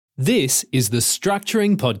This is the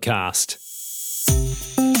Structuring Podcast.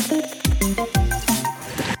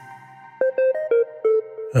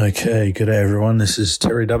 Okay, good day everyone. This is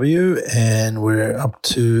Terry W. and we're up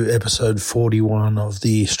to episode 41 of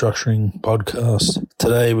the Structuring Podcast.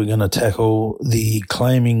 Today we're going to tackle the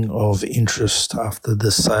claiming of interest after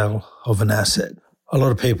the sale of an asset. A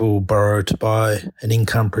lot of people borrow to buy an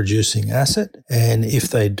income-producing asset, and if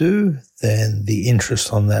they do, then the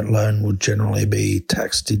interest on that loan would generally be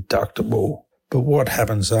tax deductible. But what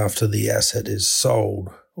happens after the asset is sold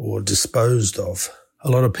or disposed of? A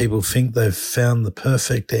lot of people think they've found the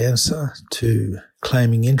perfect answer to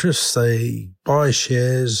claiming interest. They buy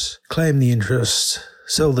shares, claim the interest,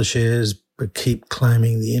 sell the shares, but keep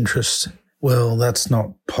claiming the interest. Well, that's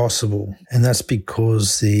not possible. And that's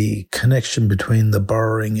because the connection between the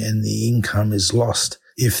borrowing and the income is lost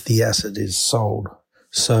if the asset is sold.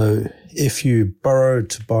 So if you borrow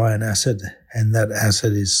to buy an asset and that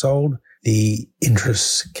asset is sold, the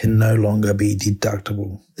interest can no longer be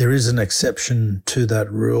deductible. There is an exception to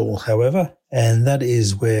that rule, however, and that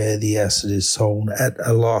is where the asset is sold at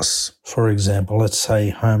a loss. For example, let's say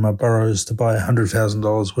Homer borrows to buy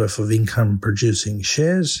 $100,000 worth of income-producing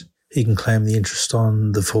shares. He can claim the interest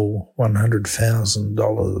on the full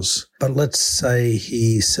 $100,000. But let's say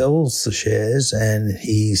he sells the shares and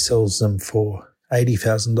he sells them for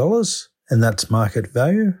 $80,000, and that's market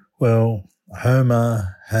value. Well,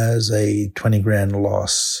 Homer has a $20,000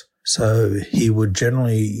 loss. So he would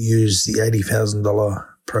generally use the $80,000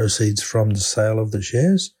 proceeds from the sale of the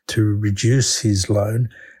shares to reduce his loan,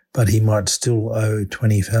 but he might still owe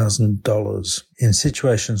 $20,000. In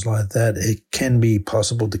situations like that, it can be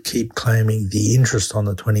possible to keep claiming the interest on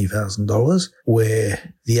the $20,000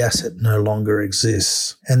 where the asset no longer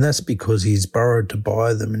exists. And that's because he's borrowed to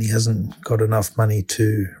buy them and he hasn't got enough money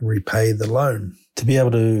to repay the loan. To be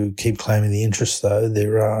able to keep claiming the interest, though,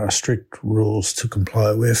 there are strict rules to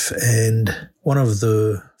comply with, and one of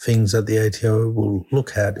the things that the ATO will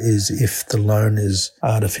look at is if the loan is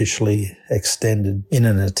artificially extended in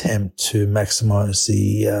an attempt to maximize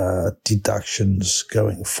the deductions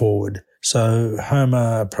going forward. So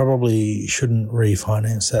Homer probably shouldn't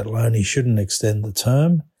refinance that loan. He shouldn't extend the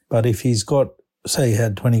term. But if he's got, say he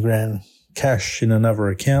had $20,000 cash in another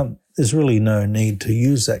account, there's really no need to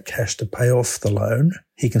use that cash to pay off the loan.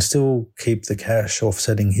 He can still keep the cash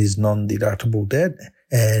offsetting his non-deductible debt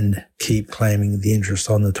and keep claiming the interest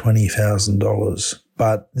on the $20,000.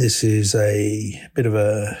 But this is a bit of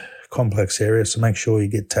a complex area, so make sure you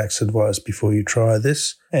get tax advice before you try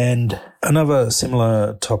this. And another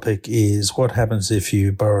similar topic is what happens if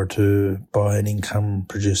you borrow to buy an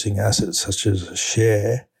income-producing asset such as a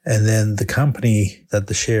share, and then the company that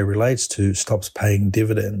the share relates to stops paying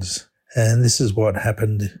dividends. And this is what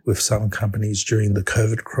happened with some companies during the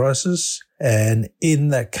COVID crisis. And in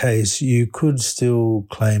that case, you could still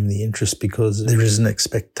claim the interest because there is an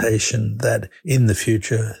expectation that in the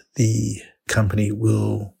future, the company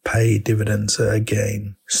will pay dividends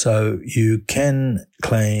again. So you can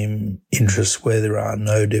claim interest where there are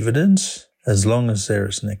no dividends, as long as there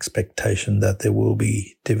is an expectation that there will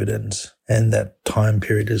be dividends and that time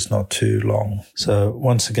period is not too long. So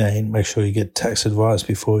once again, make sure you get tax advice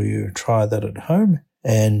before you try that at home.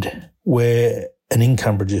 And where an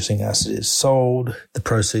income-producing asset is sold, the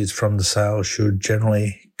proceeds from the sale should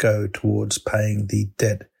generally go towards paying the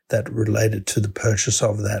debt that related to the purchase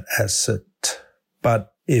of that asset.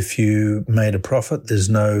 But if you made a profit, there's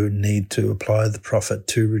no need to apply the profit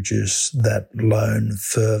to reduce that loan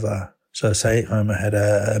further. So say Homer had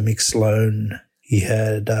a mixed loan. He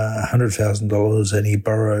had $100,000 and he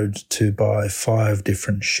borrowed to buy 5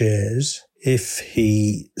 different shares. If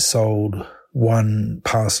he sold one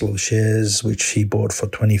parcel of shares, which he bought for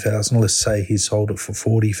 $20,000, let's say he sold it for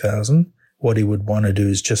 $40,000, what he would want to do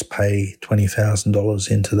is just pay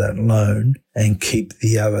 $20,000 into that loan and keep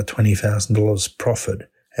the other $20,000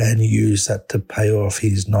 profit and use that to pay off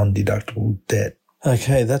his non-deductible debt.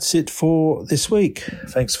 Okay, that's it for this week.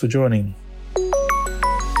 Thanks for joining.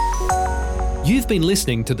 You've been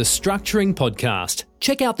listening to the Structuring Podcast.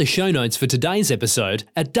 Check out the show notes for today's episode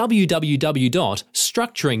at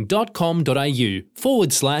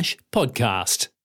www.structuring.com.au/podcast.